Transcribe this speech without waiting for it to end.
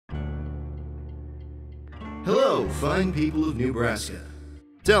Hello, fine people of Nebraska.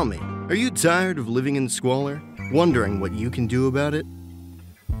 Tell me, are you tired of living in squalor? Wondering what you can do about it?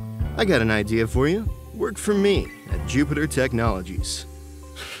 I got an idea for you. Work for me at Jupiter Technologies.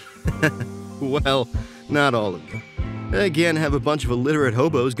 Well, not all of you. I can't have a bunch of illiterate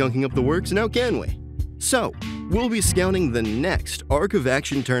hobos gunking up the works, now can we? So, we'll be scouting the next Arc of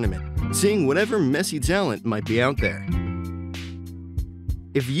Action tournament, seeing whatever messy talent might be out there.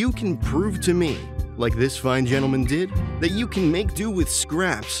 If you can prove to me, like this fine gentleman did, that you can make do with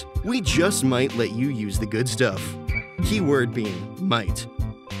scraps, we just might let you use the good stuff. Keyword being might.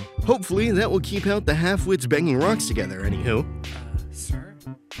 Hopefully that will keep out the half-wits banging rocks together, anywho. Sir?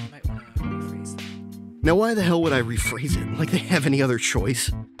 You might want to rephrase that. Now why the hell would I rephrase it? Like they have any other choice?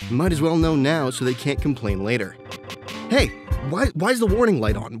 Might as well know now so they can't complain later. Hey, why's the warning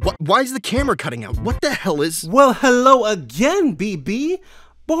light on? Why's the camera cutting out? What the hell is... Well, hello again, BB.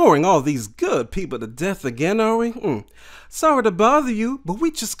 Boring all these good people to death again, are we? Sorry to bother you, but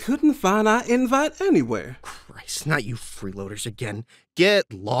we just couldn't find our invite anywhere. Christ, not you freeloaders again.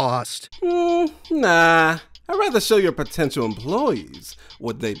 Get lost. Nah. I'd rather show your potential employees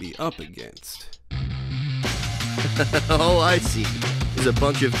what they be up against. All I see is a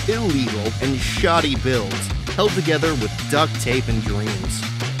bunch of illegal and shoddy builds held together with duct tape and dreams.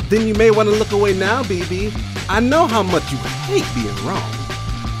 Then you may want to look away now, BB. I know how much you hate being wrong.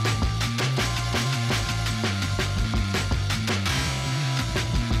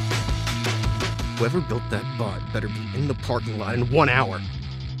 Whoever built that bot better be in the parking lot in 1 hour.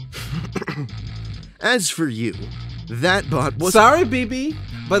 As for you, that bot was— Sorry, BB,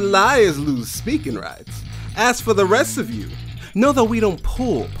 but liars lose speaking rights. As for the rest of you, know that we don't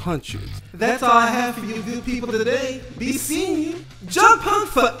pull punches. That's all I have for you good people today. Be seeing you. Junkpunk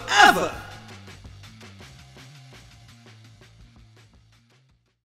forever!